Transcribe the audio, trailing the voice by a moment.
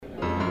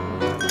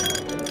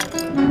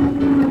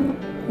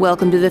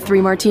Welcome to the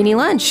Three Martini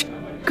Lunch.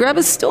 Grab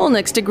a stool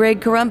next to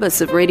Greg Columbus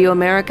of Radio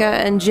America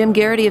and Jim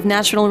Garrity of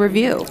National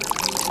Review.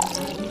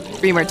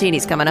 Three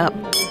Martinis coming up.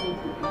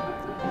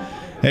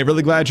 Hey,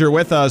 really glad you're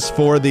with us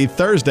for the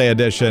Thursday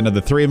edition of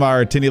the Three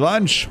Martini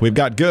Lunch. We've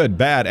got good,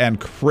 bad, and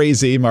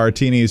crazy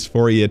martinis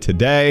for you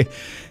today,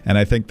 and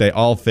I think they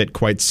all fit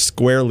quite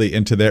squarely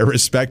into their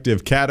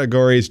respective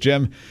categories.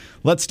 Jim,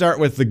 let's start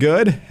with the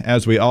good,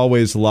 as we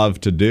always love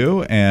to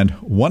do, and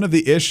one of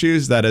the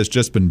issues that has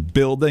just been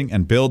building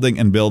and building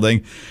and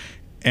building,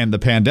 and the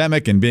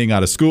pandemic and being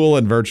out of school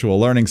and virtual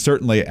learning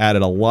certainly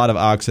added a lot of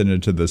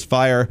oxygen to this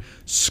fire.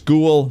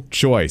 School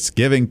choice,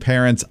 giving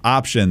parents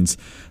options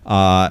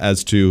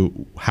as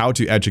to how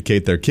to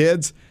educate their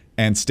kids,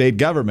 and state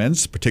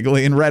governments,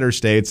 particularly in redder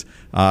states,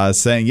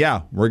 saying,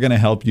 yeah, we're going to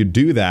help you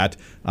do that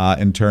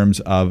in terms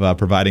of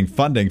providing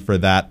funding for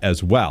that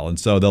as well. And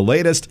so the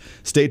latest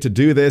state to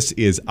do this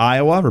is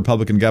Iowa.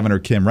 Republican Governor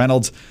Kim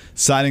Reynolds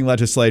signing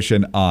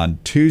legislation on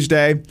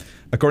Tuesday.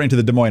 According to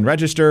the Des Moines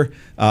Register,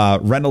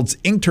 Reynolds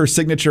inked her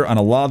signature on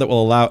a law that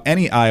will allow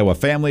any Iowa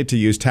family to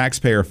use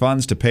taxpayer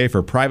funds to pay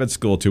for private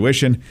school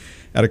tuition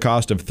at a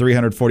cost of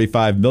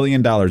 $345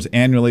 million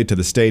annually to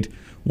the state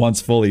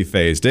once fully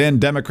phased in.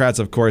 Democrats,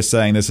 of course,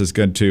 saying this is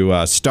going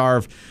to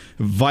starve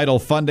vital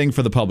funding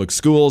for the public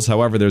schools.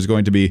 However, there's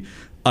going to be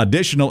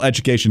additional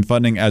education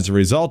funding as a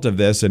result of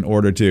this in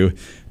order to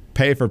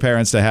pay for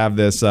parents to have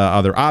this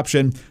other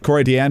option.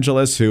 Corey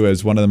DeAngelis, who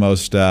is one of the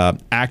most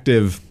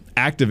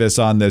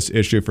activists on this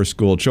issue for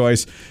school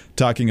choice,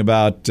 talking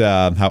about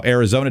how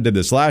Arizona did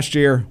this last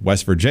year,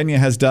 West Virginia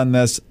has done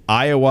this,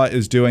 Iowa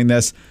is doing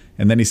this,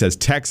 and then he says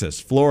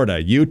Texas,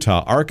 Florida,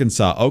 Utah,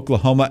 Arkansas,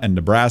 Oklahoma, and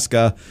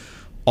Nebraska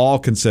all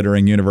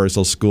considering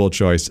universal school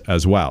choice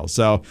as well.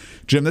 So,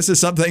 Jim, this is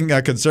something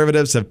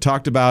conservatives have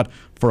talked about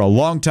for a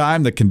long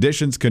time. The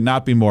conditions could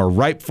not be more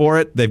ripe for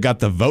it. They've got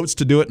the votes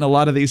to do it in a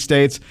lot of these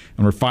states,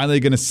 and we're finally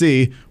going to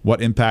see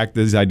what impact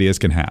these ideas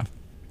can have.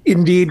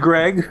 Indeed,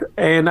 Greg.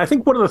 And I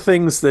think one of the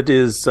things that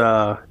is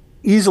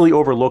easily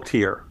overlooked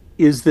here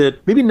is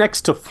that maybe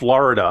next to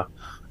Florida,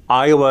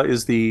 Iowa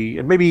is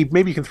and maybe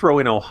you can throw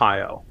in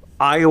Ohio.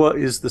 Iowa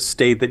is the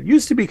state that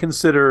used to be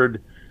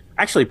considered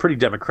actually pretty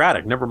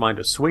democratic, never mind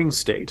a swing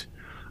state.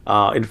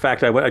 In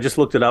fact, I just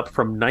looked it up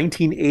from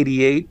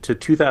 1988 to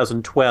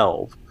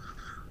 2012.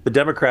 The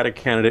Democratic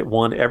candidate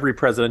won every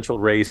presidential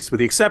race, with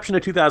the exception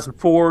of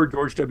 2004.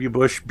 George W.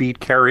 Bush beat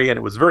Kerry, and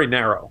it was very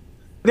narrow.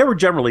 They were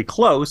generally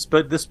close,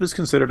 but this was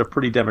considered a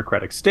pretty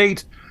democratic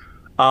state.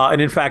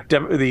 And in fact,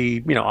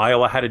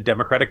 Iowa had a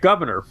Democratic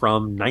governor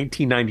from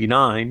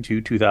 1999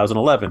 to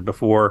 2011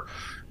 before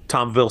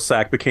Tom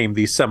Vilsack became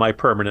the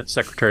semi-permanent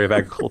Secretary of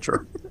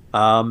Agriculture.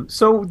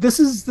 So this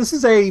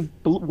is a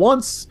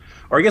once,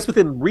 or I guess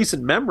within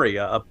recent memory,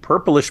 a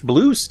purplish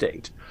blue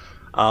state.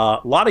 A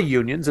lot of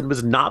unions, and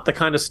was not the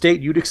kind of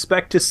state you'd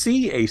expect to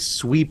see a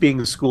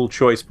sweeping school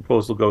choice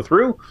proposal go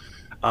through.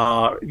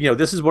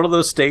 This is one of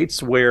those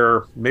states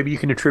where maybe you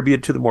can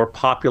attribute to the more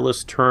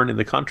populist turn in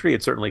the country.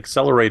 It certainly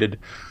accelerated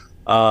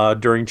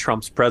during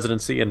Trump's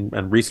presidency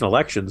and recent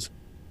elections.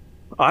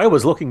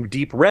 Iowa's looking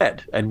deep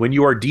red. And when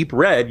you are deep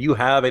red, you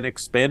have an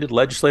expanded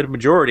legislative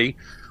majority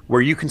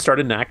where you can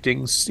start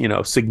enacting,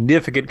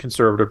 significant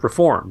conservative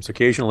reforms,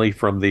 occasionally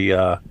from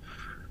the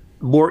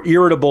more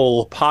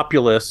irritable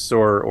populists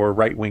or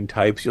right-wing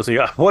types. You'll say,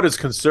 what has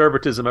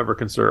conservatism ever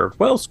conserved?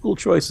 Well, school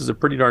choice is a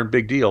pretty darn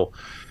big deal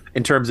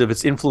in terms of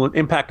its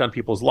impact on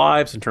people's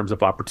lives, in terms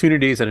of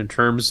opportunities, and in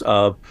terms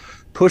of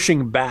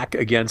pushing back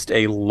against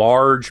a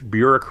large,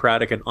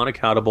 bureaucratic, and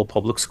unaccountable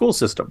public school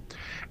system.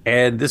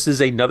 And this is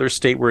another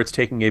state where it's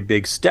taking a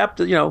big step.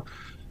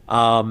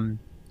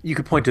 You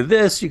could point to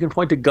this. You can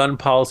point to gun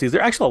policies.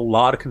 There are actually a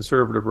lot of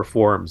conservative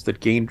reforms that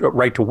gained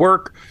right to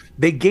work.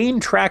 They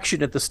gained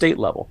traction at the state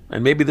level.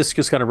 And maybe this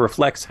just kind of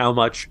reflects how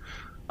much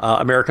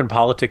American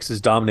politics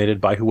is dominated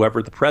by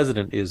whoever the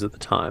president is at the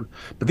time.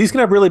 But these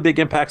can have really big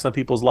impacts on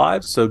people's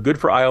lives. So good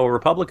for Iowa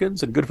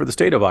Republicans and good for the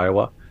state of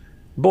Iowa.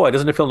 Boy,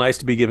 doesn't it feel nice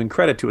to be giving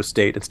credit to a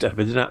state instead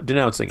of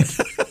denouncing it?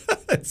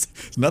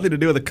 It's nothing to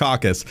do with the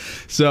caucus.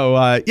 So,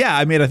 I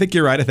think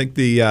you're right. I think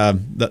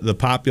the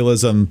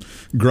populism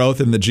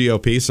growth in the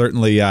GOP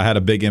certainly had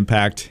a big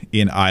impact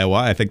in Iowa.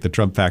 I think the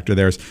Trump factor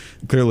there is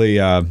clearly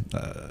a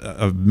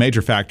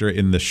major factor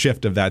in the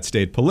shift of that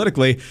state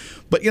politically.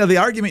 But, the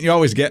argument you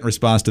always get in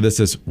response to this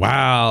is,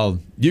 wow,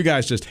 you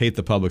guys just hate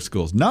the public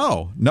schools.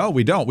 No,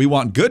 we don't. We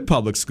want good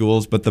public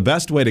schools, but the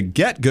best way to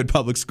get good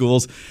public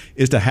schools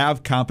is to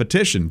have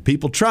competition.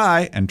 People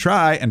try and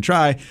try and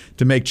try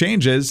to make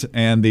changes,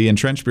 and the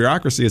entrenched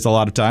bureaucracy is a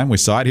lot of time. We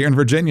saw it here in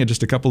Virginia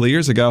just a couple of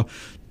years ago.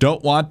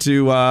 don't want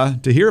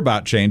to hear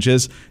about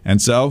changes.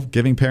 And so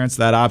giving parents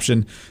that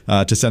option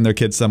to send their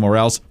kids somewhere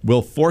else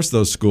will force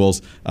those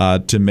schools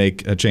to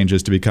make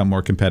changes to become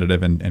more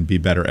competitive and be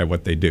better at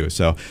what they do.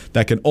 So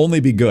that can only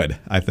be good,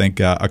 I think,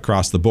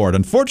 across the board.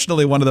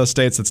 Unfortunately, one of those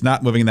states that's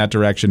not moving in that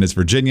direction is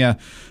Virginia.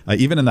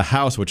 Even in the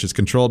House, which is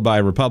controlled by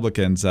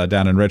Republicans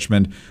down in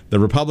Richmond, the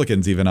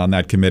Republicans even on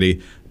that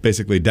committee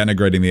basically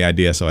denigrating the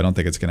idea. So I don't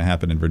think it's going to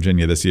happen in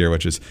Virginia this year,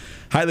 which is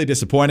highly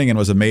disappointing and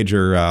was a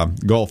major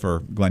goal for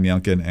Glenn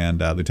Youngkin and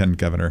Lieutenant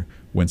Governor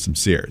Winsome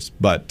Sears.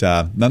 But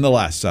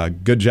nonetheless,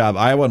 good job,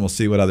 Iowa, and we'll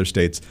see what other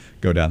states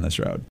go down this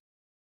road.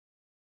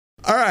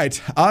 All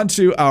right, on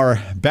to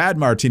our bad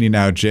martini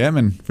now, Jim.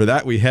 And for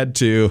that, we head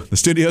to the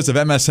studios of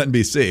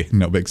MSNBC.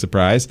 No big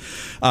surprise.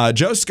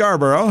 Joe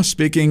Scarborough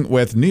speaking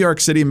with New York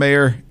City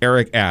Mayor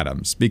Eric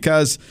Adams.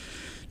 Because,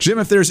 Jim,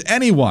 if there's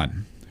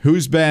anyone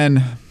who's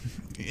been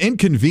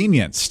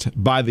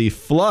inconvenienced by the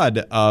flood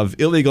of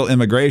illegal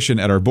immigration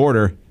at our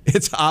border,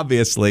 it's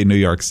obviously New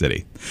York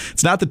City.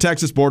 It's not the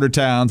Texas border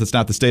towns. It's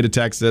not the state of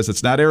Texas.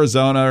 It's not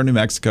Arizona or New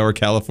Mexico or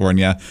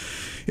California.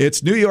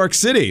 It's New York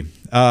City,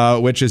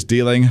 which is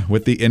dealing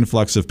with the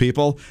influx of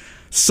people,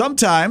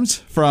 sometimes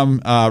from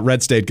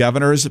red state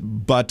governors.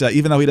 But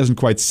even though he doesn't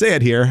quite say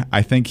it here,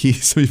 I think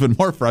he's even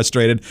more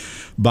frustrated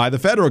by the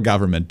federal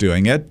government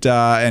doing it.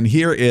 And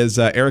here is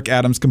Eric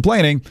Adams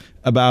complaining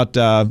about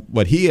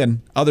what he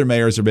and other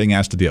mayors are being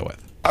asked to deal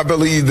with. I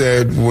believe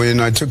that when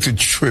I took the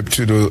trip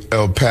to the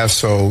El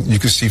Paso, you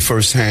could see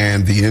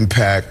firsthand the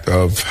impact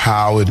of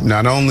how it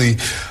not only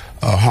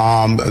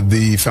harmed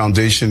the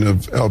foundation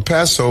of El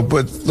Paso,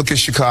 but look at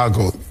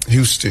Chicago,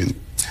 Houston,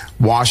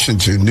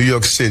 Washington, New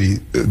York City.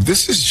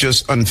 This is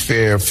just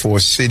unfair for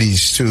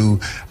cities to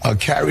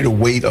carry the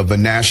weight of a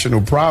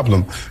national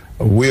problem.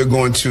 We're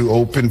going to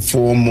open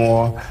 4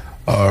 more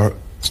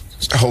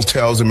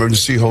hotels,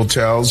 emergency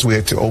hotels. We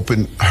had to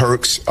open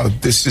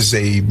HERCs. This is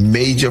a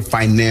major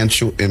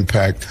financial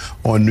impact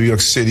on New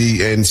York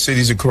City and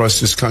cities across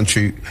this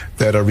country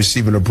that are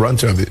receiving the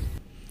brunt of it.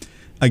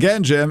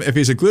 Again, Jim, if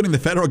he's including the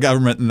federal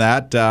government in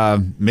that,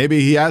 maybe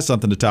he has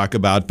something to talk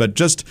about. But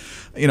just,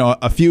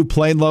 a few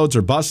plane loads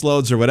or bus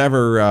loads or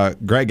whatever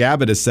Greg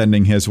Abbott is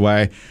sending his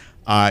way,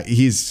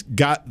 he's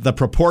got the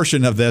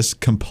proportion of this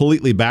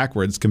completely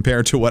backwards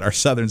compared to what our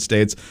southern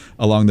states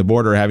along the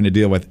border are having to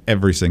deal with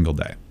every single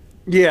day.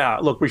 Yeah,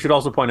 look, we should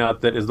also point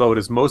out that though it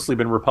has mostly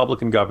been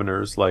Republican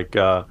governors like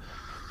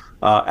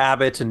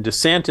Abbott and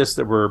DeSantis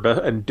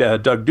and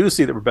Doug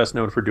Ducey that were best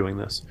known for doing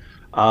this.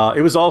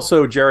 It was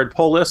also Jared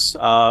Polis.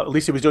 At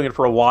least he was doing it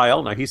for a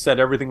while. Now, he said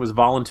everything was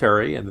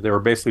voluntary and that they were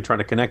basically trying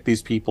to connect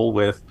these people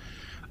with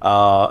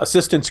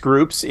assistance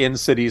groups in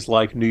cities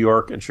like New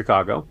York and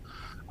Chicago.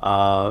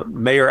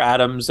 Mayor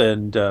Adams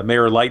and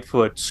Mayor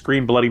Lightfoot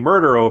screamed bloody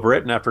murder over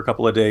it. And after a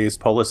couple of days,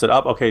 Polis said,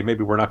 okay,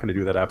 maybe we're not going to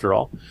do that after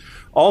all.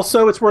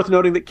 Also, it's worth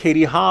noting that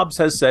Katie Hobbs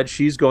has said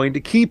she's going to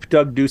keep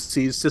Doug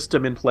Ducey's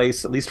system in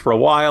place, at least for a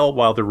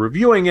while they're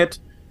reviewing it.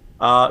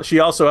 She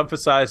also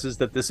emphasizes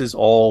that this is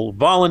all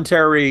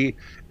voluntary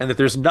and that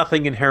there's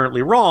nothing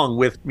inherently wrong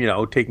with,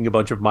 taking a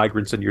bunch of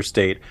migrants in your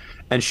state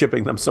and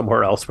shipping them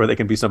somewhere else where they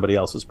can be somebody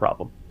else's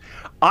problem.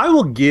 I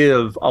will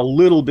give a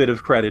little bit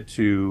of credit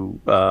to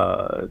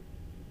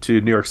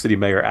New York City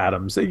Mayor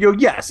Adams.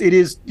 Yes, it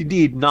is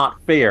indeed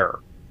not fair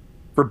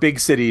for big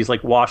cities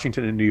like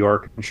Washington and New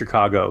York and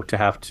Chicago to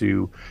have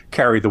to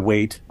carry the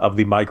weight of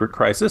the migrant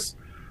crisis.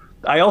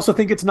 I also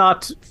think it's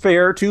not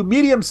fair to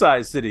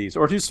medium-sized cities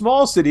or to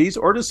small cities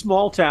or to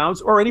small towns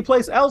or any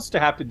place else to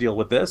have to deal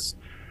with this.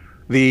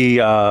 The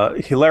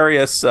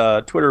hilarious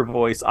Twitter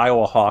voice,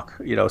 Iowa Hawk,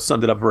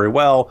 summed it up very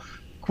well.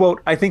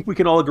 Quote, I think we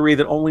can all agree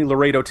that only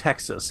Laredo,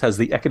 Texas has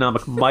the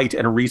economic might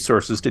and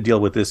resources to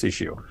deal with this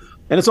issue.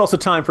 And it's also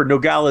time for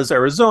Nogales,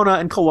 Arizona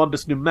and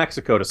Columbus, New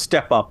Mexico to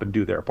step up and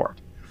do their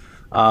part.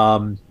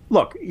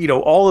 Look,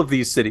 all of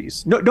these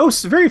cities,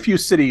 very few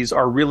cities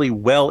are really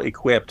well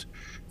equipped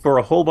for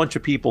a whole bunch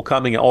of people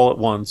coming all at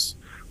once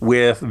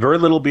with very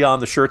little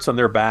beyond the shirts on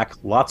their back,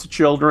 lots of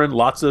children,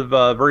 lots of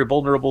very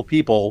vulnerable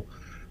people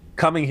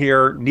coming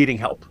here needing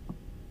help.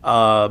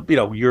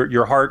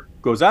 Your heart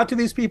goes out to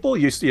these people.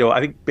 I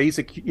think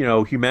basic,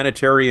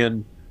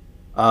 humanitarian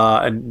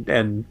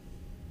and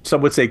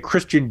some would say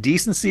Christian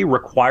decency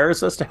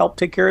requires us to help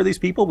take care of these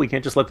people. We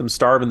can't just let them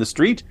starve in the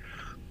street.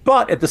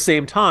 But at the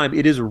same time,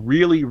 it is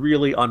really,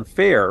 really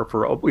unfair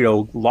for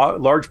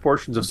large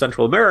portions of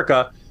Central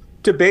America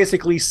to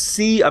basically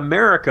see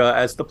America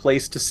as the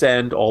place to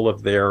send all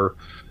of their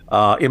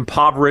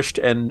impoverished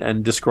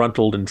and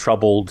disgruntled and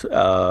troubled,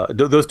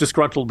 those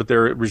disgruntled with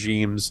their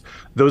regimes,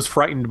 those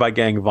frightened by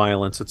gang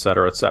violence, et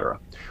cetera, et cetera.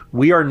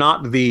 We are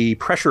not the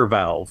pressure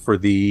valve for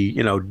the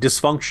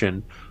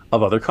dysfunction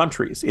of other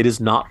countries. It is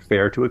not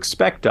fair to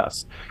expect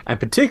us. And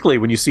particularly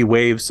when you see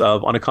waves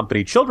of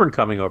unaccompanied children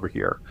coming over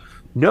here,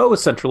 no,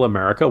 Central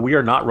America, we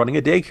are not running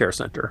a daycare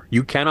center.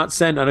 You cannot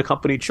send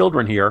unaccompanied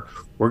children here.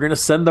 We're going to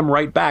send them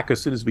right back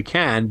as soon as we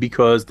can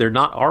because they're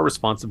not our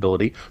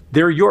responsibility.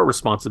 They're your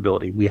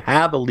responsibility. We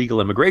have a legal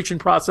immigration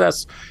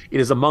process. It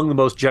is among the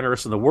most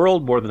generous in the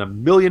world. More than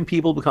 1 million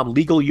people become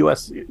legal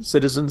U.S.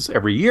 citizens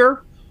every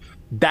year.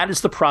 That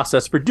is the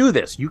process for do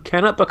this. You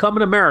cannot become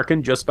an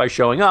American just by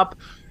showing up.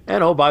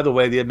 And oh, by the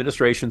way, the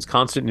administration's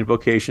constant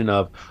invocation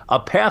of a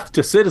path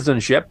to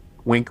citizenship,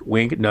 wink,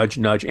 wink, nudge,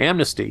 nudge,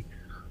 amnesty,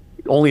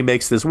 only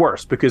makes this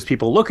worse because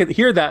people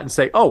hear that and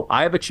say, oh,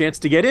 I have a chance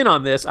to get in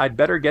on this. I'd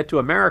better get to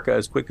America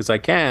as quick as I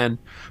can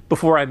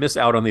before I miss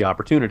out on the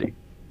opportunity.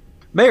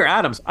 Mayor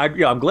Adams,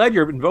 I'm glad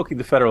you're invoking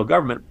the federal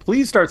government.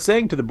 Please start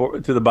saying to the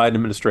Biden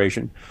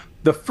administration,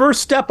 the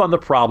first step on the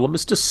problem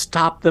is to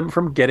stop them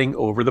from getting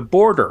over the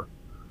border.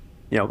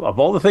 Of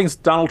all the things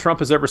Donald Trump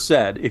has ever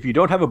said, if you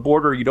don't have a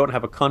border, you don't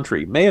have a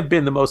country, may have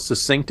been the most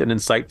succinct and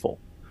insightful.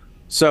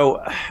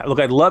 So, look,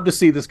 I'd love to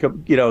see this,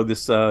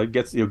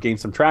 gain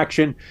some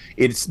traction.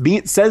 It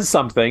says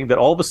something that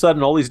all of a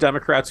sudden, all these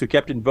Democrats who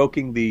kept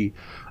invoking the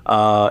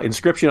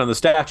inscription on the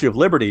Statue of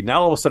Liberty,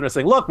 now all of a sudden are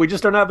saying, look, we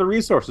just don't have the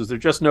resources.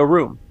 There's just no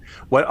room.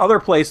 When other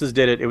places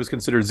did it, it was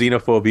considered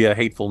xenophobia,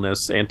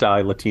 hatefulness,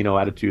 anti-Latino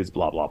attitudes,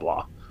 blah, blah,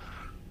 blah.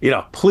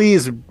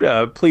 Please,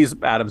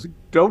 Adams,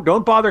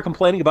 don't bother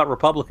complaining about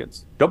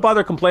Republicans. Don't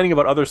bother complaining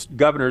about other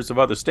governors of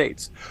other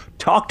states.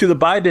 Talk to the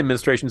Biden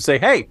administration and say,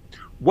 hey,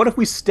 what if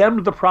we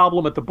stemmed the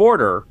problem at the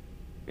border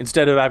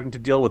instead of having to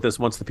deal with this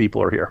once the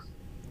people are here?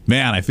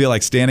 Man, I feel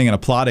like standing and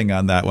applauding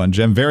on that one,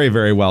 Jim. Very,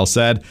 very well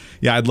said.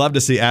 Yeah, I'd love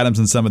to see Adams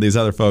and some of these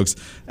other folks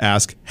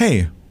ask,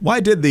 hey,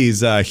 why did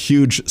these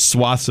huge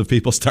swaths of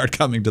people start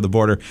coming to the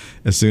border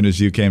as soon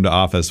as you came to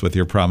office with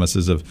your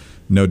promises of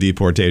no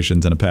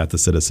deportations and a path to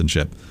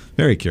citizenship?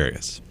 Very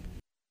curious.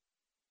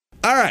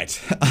 All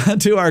right, on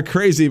to our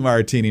crazy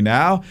martini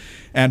now.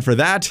 And for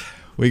that,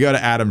 we go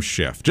to Adam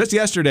Schiff. Just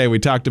yesterday, we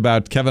talked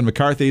about Kevin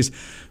McCarthy's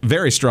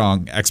very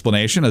strong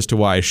explanation as to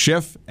why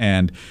Schiff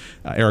and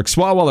Eric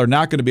Swalwell are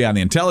not going to be on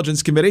the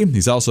Intelligence Committee.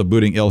 He's also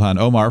booting Ilhan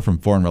Omar from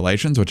Foreign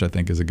Relations, which I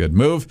think is a good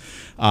move.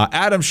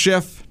 Adam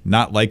Schiff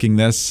not liking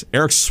this.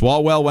 Eric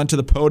Swalwell went to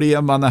the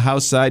podium on the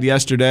House side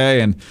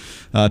yesterday and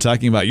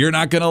talking about, you're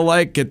not going to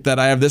like it that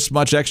I have this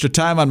much extra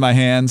time on my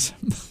hands.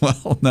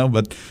 Well, no,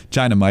 but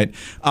China might.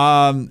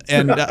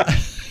 And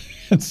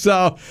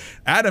so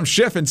Adam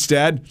Schiff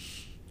instead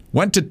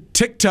went to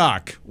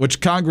TikTok,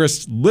 which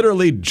Congress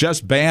literally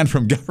just banned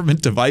from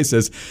government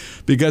devices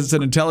because it's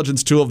an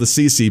intelligence tool of the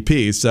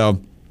CCP.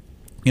 So,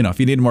 if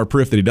you need more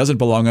proof that he doesn't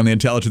belong on the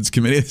Intelligence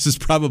Committee, this is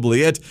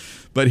probably it.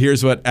 But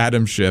here's what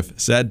Adam Schiff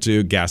said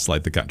to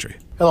gaslight the country.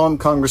 Hello, I'm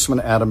Congressman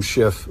Adam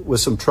Schiff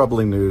with some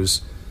troubling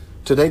news.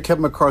 Today,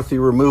 Kevin McCarthy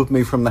removed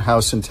me from the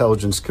House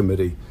Intelligence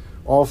Committee,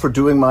 all for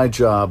doing my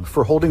job,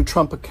 for holding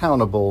Trump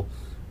accountable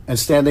and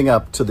standing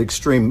up to the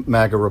extreme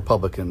MAGA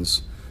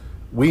Republicans.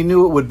 We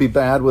knew it would be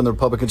bad when the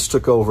Republicans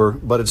took over,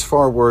 but it's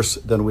far worse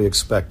than we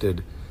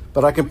expected.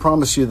 But I can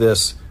promise you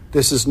this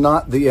is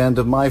not the end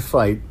of my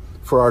fight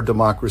for our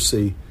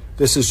democracy.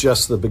 This is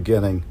just the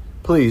beginning.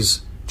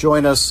 Please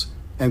join us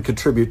and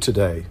contribute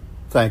today.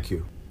 Thank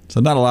you. So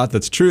not a lot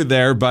that's true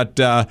there, but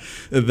the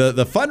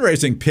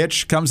fundraising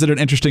pitch comes at an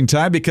interesting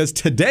time because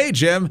today,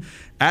 Jim,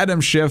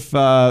 Adam Schiff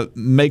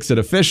makes it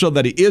official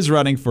that he is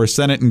running for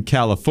Senate in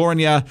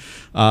California.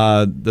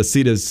 The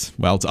seat is,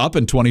 it's up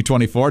in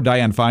 2024.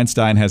 Dianne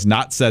Feinstein has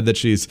not said that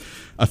she's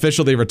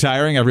officially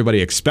retiring.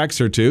 Everybody expects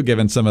her to,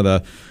 given some of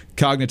the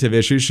cognitive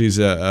issues she's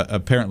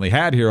apparently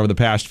had here over the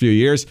past few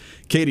years.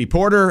 Katie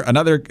Porter,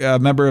 another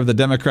member of the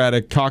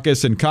Democratic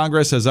caucus in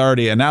Congress, has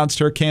already announced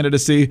her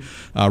candidacy.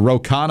 Ro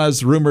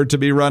Khanna's rumored to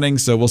be running,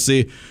 so we'll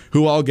see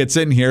who all gets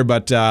in here.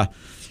 But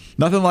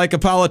nothing like a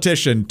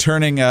politician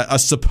turning a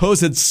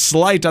supposed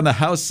slight on the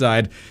House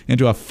side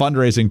into a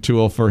fundraising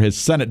tool for his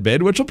Senate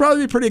bid, which will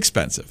probably be pretty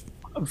expensive.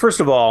 First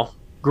of all,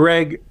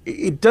 Greg,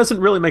 it doesn't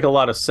really make a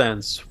lot of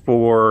sense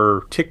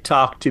for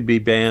TikTok to be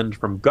banned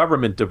from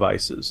government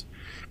devices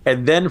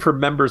and then for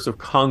members of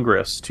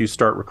Congress to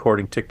start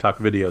recording TikTok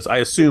videos, I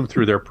assume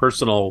through their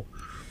personal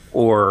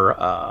or,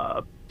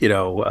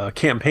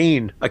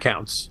 campaign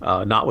accounts,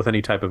 not with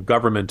any type of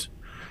government,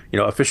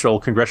 official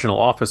congressional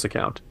office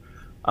account.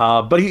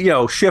 But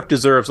Schiff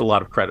deserves a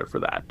lot of credit for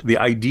that. The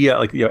idea,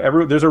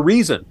 there's a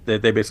reason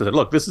that they basically said,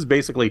 look, this is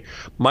basically,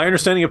 my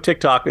understanding of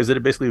TikTok is that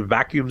it basically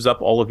vacuums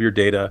up all of your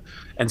data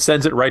and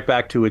sends it right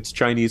back to its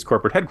Chinese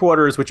corporate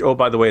headquarters, which, oh,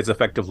 by the way, is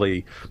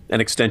effectively an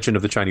extension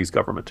of the Chinese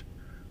government.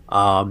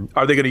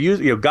 Are they going to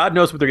use, God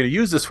knows what they're going to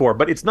use this for,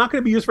 but it's not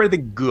going to be used for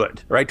anything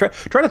good, right?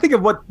 Try to think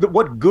of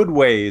what good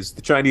ways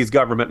the Chinese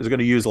government is going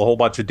to use a whole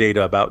bunch of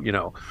data about,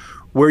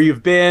 where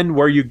you've been,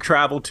 where you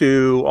traveled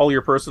to, all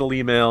your personal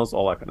emails,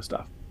 all that kind of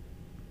stuff.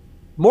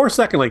 More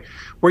secondly,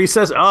 where he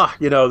says,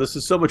 this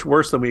is so much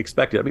worse than we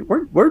expected. I mean,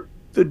 weren't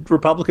the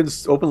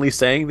Republicans openly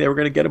saying they were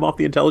going to get him off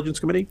the Intelligence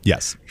Committee?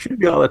 Yes.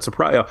 Shouldn't be all that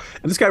surprise.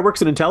 And this guy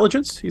works in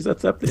intelligence?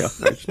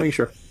 Just making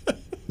sure.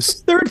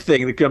 This third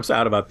thing that comes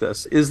out about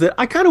this is that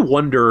I kind of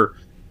wonder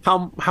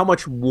how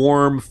much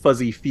warm,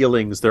 fuzzy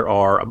feelings there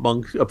are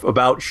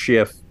about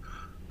Schiff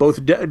both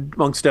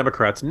amongst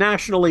Democrats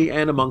nationally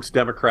and amongst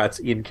Democrats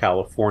in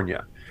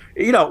California.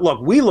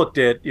 Look, we looked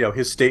at,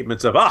 his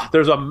statements of,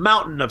 there's a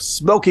mountain of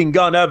smoking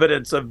gun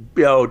evidence of,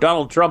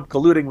 Donald Trump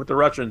colluding with the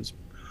Russians.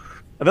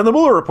 And then the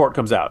Mueller report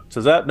comes out,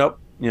 says that, nope,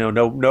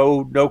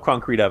 no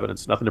concrete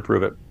evidence, nothing to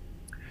prove it.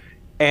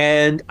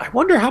 And I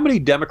wonder how many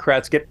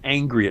Democrats get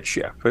angry at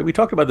Schiff. Right? We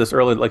talked about this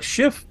earlier. Like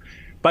Schiff,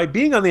 by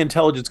being on the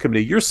Intelligence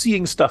Committee, you're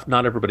seeing stuff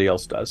not everybody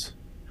else does.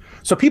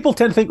 So people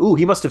tend to think,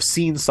 he must have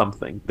seen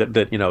something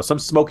that some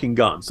smoking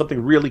gun,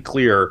 something really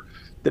clear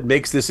that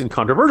makes this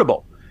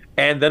incontrovertible.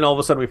 And then all of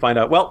a sudden we find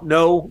out, well,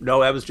 no,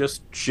 that was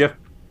just Schiff,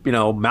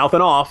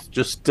 mouthing off,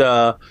 just,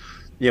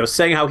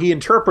 saying how he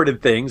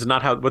interpreted things,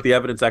 not what the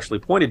evidence actually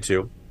pointed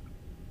to.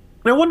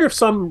 And I wonder if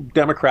some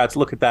Democrats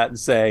look at that and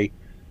say,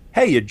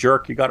 hey, you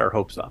jerk, you got our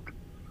hopes up.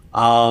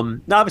 Now,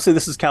 obviously,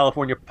 this is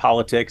California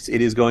politics.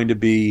 It is going to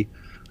be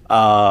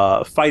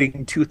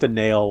fighting tooth and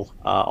nail.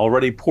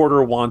 Already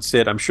Porter wants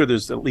it. I'm sure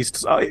there's at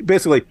least,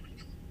 basically,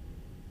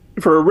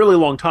 for a really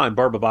long time,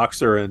 Barbara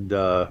Boxer and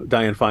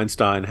Dianne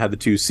Feinstein had the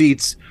 2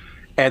 seats,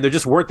 and there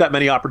just weren't that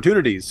many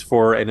opportunities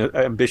for an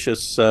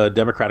ambitious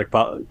Democratic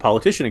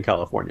politician in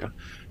California.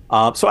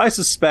 So I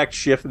suspect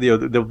Schiff,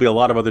 there'll be a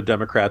lot of other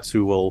Democrats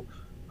who will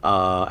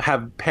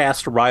have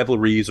past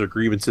rivalries or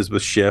grievances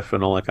with Schiff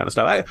and all that kind of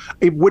stuff.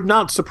 It would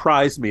not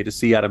surprise me to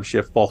see Adam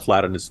Schiff fall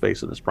flat on his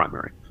face in this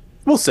primary.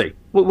 We'll see.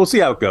 We'll see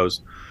how it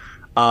goes.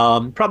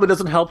 Probably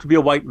doesn't help to be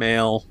a white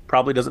male.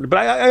 Probably doesn't. But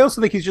I also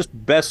think he's just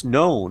best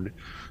known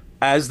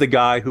as the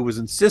guy who was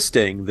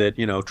insisting that,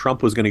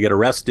 Trump was going to get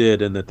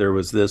arrested and that there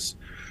was this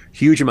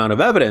huge amount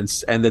of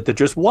evidence and that there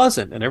just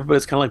wasn't. And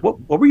everybody's kind of like,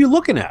 what were you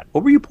looking at?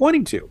 What were you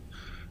pointing to?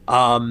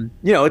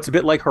 It's a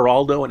bit like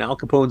Geraldo and Al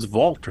Capone's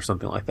vault or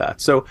something like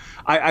that. So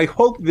I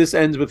hope this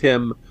ends with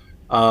him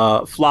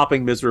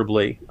flopping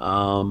miserably.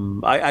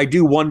 I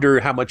do wonder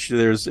how much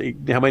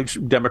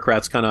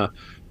Democrats kind of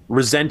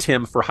resent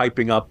him for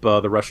hyping up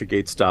the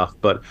Russiagate stuff.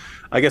 But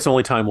I guess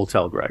only time will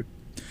tell, Greg.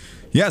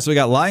 Yeah, so we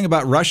got lying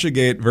about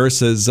Russiagate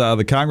versus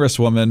the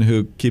congresswoman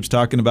who keeps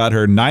talking about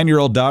her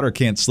 9-year-old daughter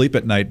can't sleep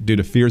at night due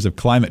to fears of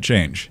climate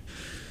change.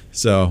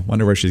 So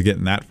wonder where she's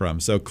getting that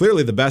from. So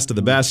clearly the best of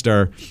the best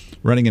are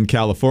running in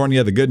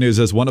California. The good news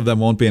is one of them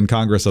won't be in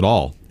Congress at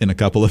all in a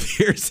couple of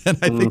years. And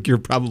I think you're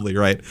probably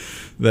right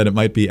that it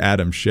might be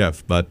Adam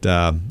Schiff, but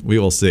we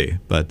will see.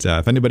 But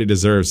if anybody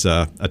deserves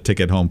a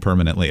ticket home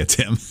permanently, it's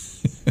him.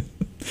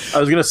 I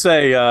was going to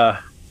say,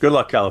 good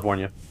luck,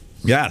 California.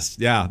 Yes.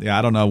 Yeah.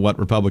 I don't know what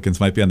Republicans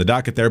might be on the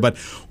docket there. But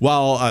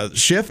while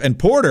Schiff and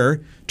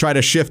Porter try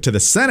to shift to the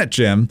Senate,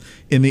 Jim,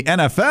 in the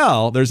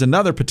NFL, there's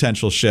another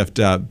potential shift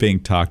being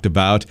talked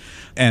about.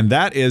 And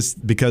that is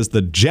because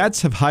the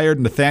Jets have hired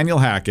Nathaniel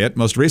Hackett,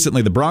 most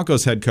recently the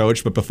Broncos head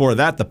coach, but before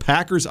that, the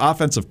Packers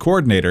offensive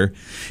coordinator,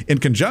 in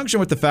conjunction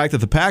with the fact that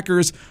the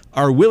Packers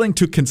are willing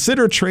to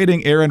consider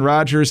trading Aaron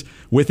Rodgers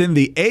within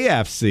the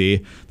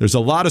AFC. There's a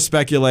lot of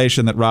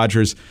speculation that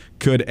Rodgers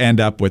could end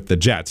up with the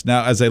Jets.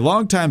 Now, as a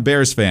longtime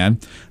Bears fan,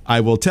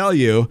 I will tell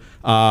you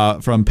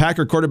from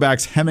Packer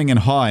quarterbacks hemming and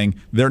hawing,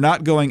 they're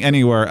not going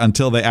anywhere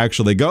until they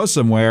actually go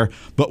somewhere.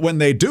 But when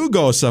they do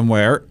go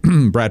somewhere,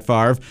 Brett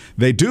Favre,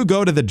 they do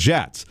go to the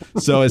Jets.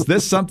 So is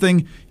this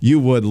something you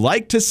would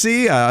like to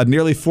see, a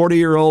nearly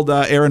 40-year-old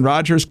Aaron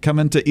Rodgers come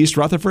into East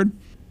Rutherford?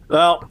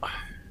 Well,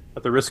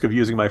 at the risk of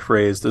using my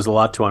phrase, there's a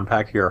lot to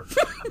unpack here.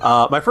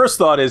 My first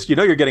thought is,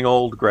 you're getting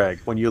old, Greg,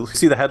 when you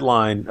see the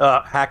headline,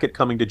 Hackett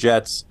coming to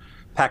Jets,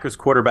 Packers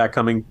quarterback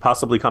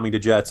possibly coming to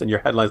Jets, and your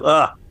headline's,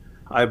 I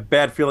have a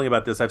bad feeling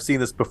about this. I've seen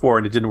this before,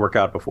 and it didn't work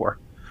out before.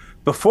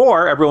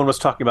 Before, everyone was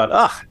talking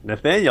about,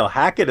 Nathaniel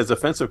Hackett as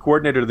offensive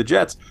coordinator to the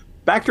Jets.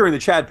 Back during the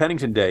Chad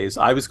Pennington days,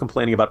 I was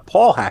complaining about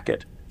Paul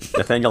Hackett,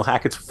 Nathaniel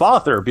Hackett's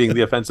father, being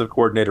the offensive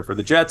coordinator for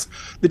the Jets.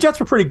 The Jets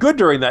were pretty good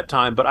during that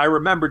time, but I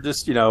remember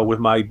just, with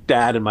my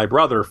dad and my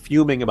brother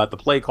fuming about the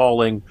play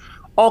calling,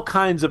 all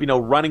kinds of,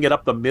 running it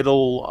up the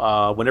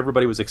middle when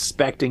everybody was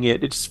expecting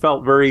it. It just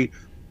felt very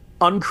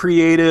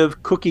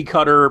uncreative, cookie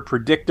cutter,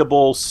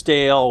 predictable,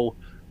 stale,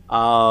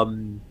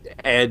 and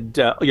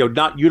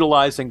not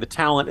utilizing the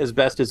talent as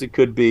best as it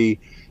could be.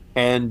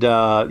 And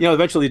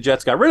eventually the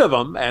Jets got rid of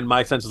him, and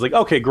my sense is like,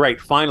 okay, great,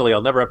 finally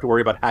I'll never have to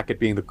worry about Hackett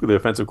being the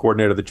offensive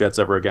coordinator of the Jets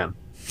ever again.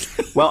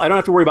 Well, I don't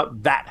have to worry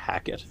about that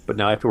Hackett, but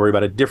now I have to worry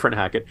about a different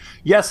Hackett.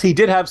 Yes, he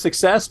did have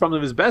success, some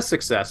of his best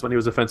success, when he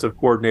was offensive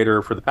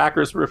coordinator for the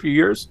Packers for a few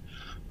years.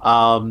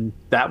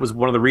 That was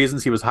one of the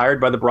reasons he was hired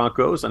by the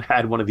Broncos and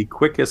had one of the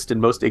quickest and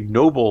most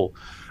ignoble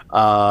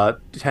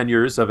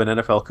tenures of an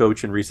NFL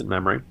coach in recent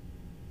memory.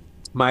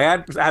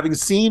 Having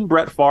seen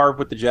Brett Favre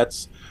with the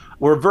Jets,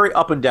 were a very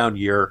up and down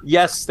year.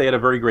 Yes, they had a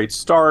very great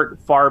start.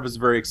 Favre was a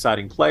very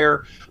exciting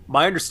player.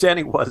 My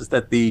understanding was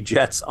that the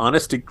Jets'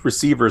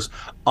 receivers,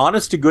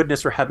 honest to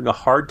goodness, are having a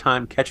hard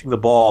time catching the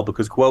ball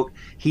because, quote,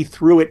 he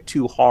threw it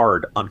too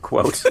hard,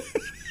 unquote.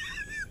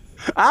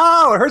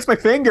 Ow, it hurts my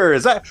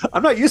fingers.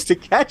 I'm not used to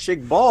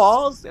catching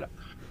balls. There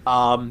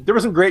were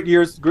some great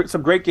years,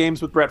 some great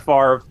games with Brett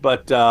Favre,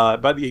 but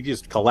he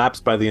just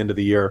collapsed by the end of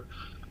the year.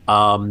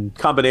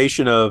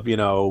 Combination of,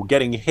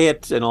 getting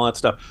hit and all that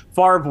stuff.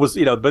 Favre was,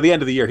 by the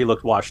end of the year, he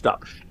looked washed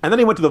up. And then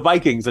he went to the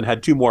Vikings and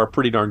had 2 more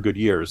pretty darn good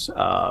years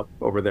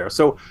over there.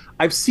 So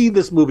I've seen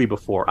this movie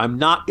before. I'm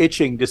not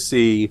itching to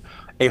see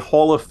a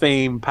Hall of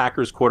Fame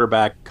Packers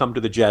quarterback come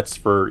to the Jets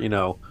for,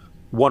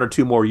 1 or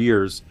 2 more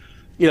years.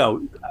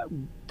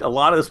 A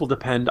lot of this will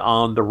depend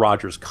on the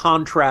Rodgers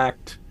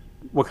contract.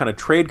 What kind of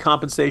trade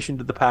compensation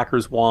did the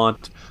Packers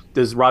want?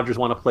 Does Rodgers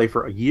want to play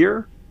for a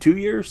year, 2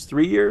 years,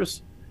 3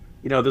 years?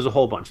 There's a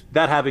whole bunch.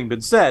 That having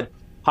been said,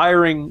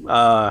 hiring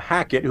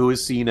Hackett, who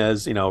is seen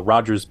as,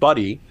 Rodgers'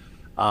 buddy,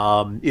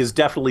 is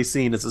definitely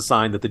seen as a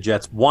sign that the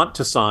Jets want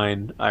to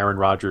sign Aaron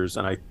Rodgers,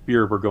 and I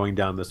fear we're going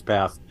down this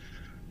path.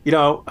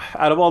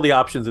 Out of all the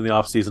options in the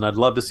offseason, I'd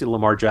love to see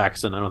Lamar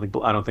Jackson. I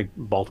don't think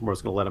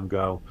Baltimore's going to let him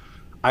go.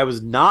 I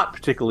was not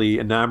particularly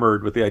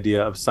enamored with the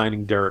idea of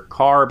signing Derek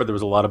Carr, but there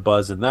was a lot of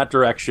buzz in that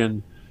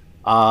direction.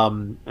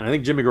 And I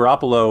think Jimmy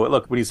Garoppolo,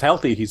 look, when he's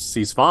healthy,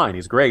 he's fine.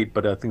 He's great.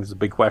 But I think there's a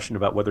big question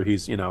about whether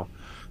he's,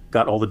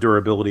 got all the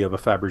durability of a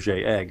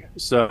Fabergé egg.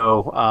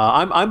 So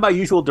I'm my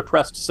usual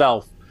depressed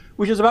self,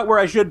 which is about where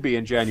I should be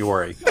in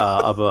January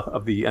of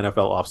the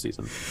NFL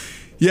offseason.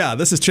 Yeah,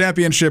 this is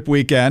championship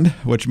weekend,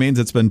 which means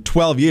it's been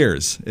 12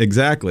 years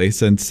exactly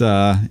since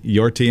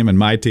your team and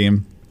my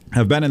team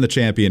have been in the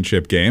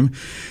championship game.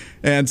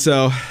 And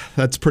so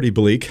that's pretty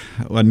bleak.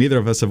 Well, neither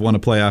of us have won a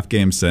playoff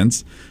game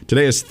since.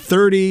 Today is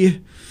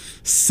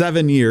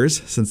 37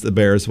 years since the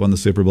Bears won the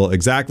Super Bowl.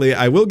 Exactly.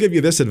 I will give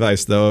you this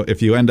advice, though.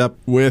 If you end up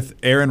with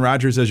Aaron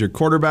Rodgers as your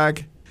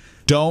quarterback,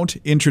 don't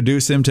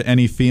introduce him to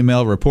any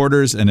female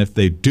reporters. And if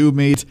they do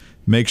meet,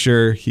 make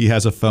sure he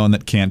has a phone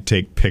that can't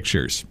take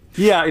pictures.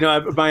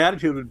 Yeah, my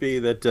attitude would be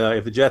that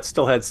if the Jets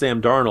still had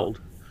Sam Darnold,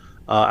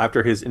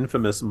 after his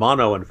infamous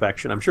mono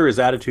infection, I'm sure his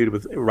attitude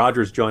with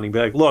Rodgers joining, be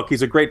like, look,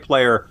 he's a great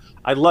player.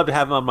 I'd love to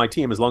have him on my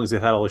team as long as he's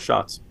had all his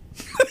shots.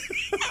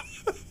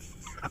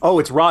 Oh,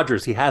 it's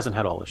Rodgers. He hasn't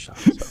had all his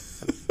shots. So.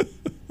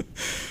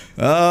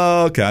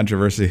 Oh,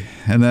 controversy.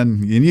 And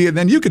then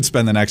you could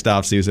spend the next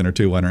offseason or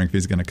 2 wondering if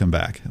he's going to come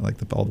back, like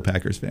all the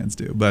Packers fans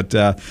do. But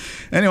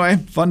anyway,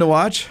 fun to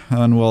watch,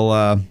 and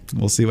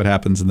we'll see what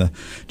happens in the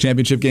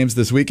championship games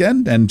this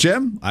weekend. And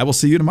Jim, I will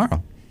see you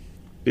tomorrow.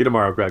 See you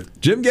tomorrow, Greg.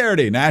 Jim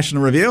Garrity,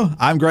 National Review.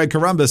 I'm Greg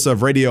Corombos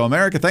of Radio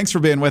America. Thanks for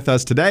being with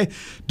us today.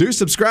 Do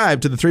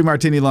subscribe to the 3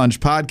 Martini Lunch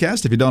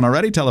podcast. If you don't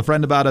already, tell a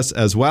friend about us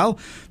as well.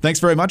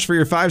 Thanks very much for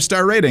your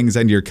 5-star ratings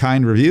and your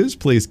kind reviews.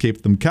 Please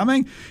keep them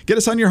coming. Get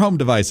us on your home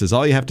devices.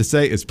 All you have to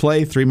say is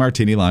play 3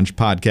 Martini Lunch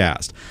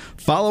podcast.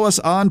 Follow us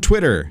on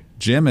Twitter.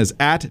 Jim is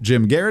at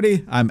Jim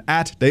Garrity. I'm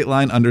at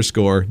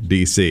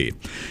Dateline_DC.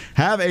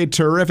 Have a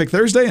terrific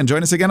Thursday and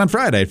join us again on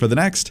Friday for the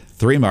next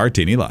 3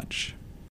 Martini Lunch.